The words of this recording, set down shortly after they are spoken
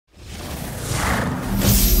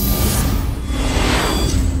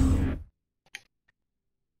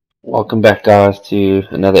Welcome back, guys, to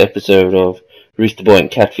another episode of Rooster Boy and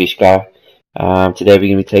Catfish Guy. Today we're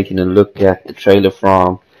going to be taking a look at the trailer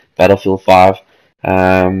from Battlefield 5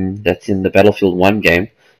 that's in the Battlefield 1 game.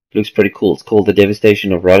 It looks pretty cool. It's called The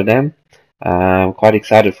Devastation of Rotterdam. I'm quite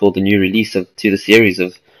excited for the new release to the series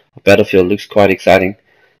of Battlefield. It looks quite exciting.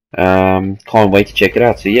 Can't wait to check it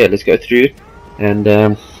out. So yeah, let's go through it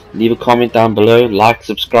and leave a comment down below, like,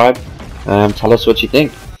 subscribe, tell us what you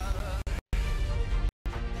think.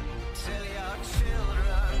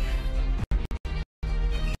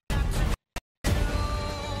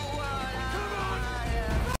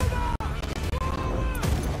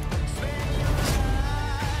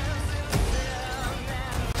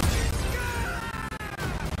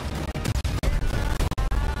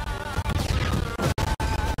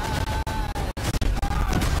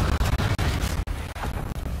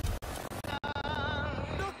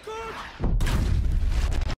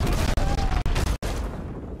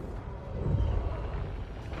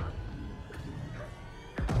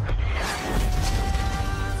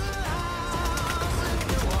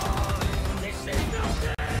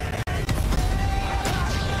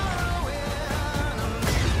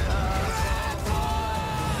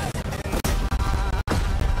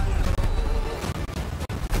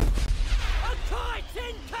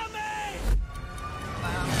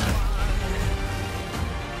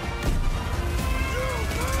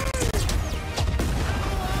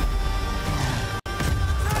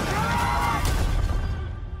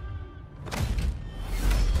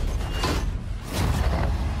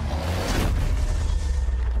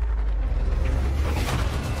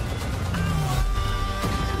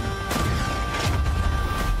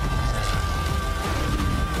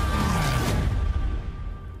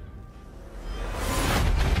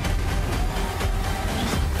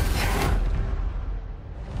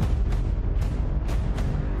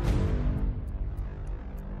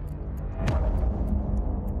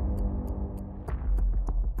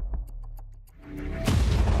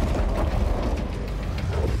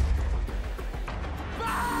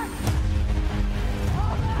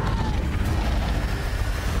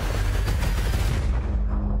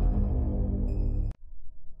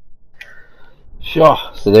 Sure.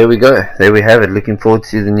 So there we go. There we have it. Looking forward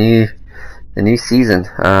to the new season.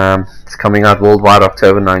 It's coming out worldwide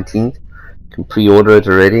October 19th. You can pre-order it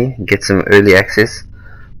already and get some early access.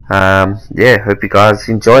 Yeah, hope you guys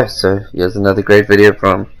enjoy. So here's another great video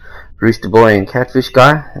from Rooster Boy and Catfish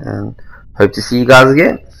Guy, and hope to see you guys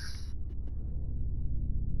again.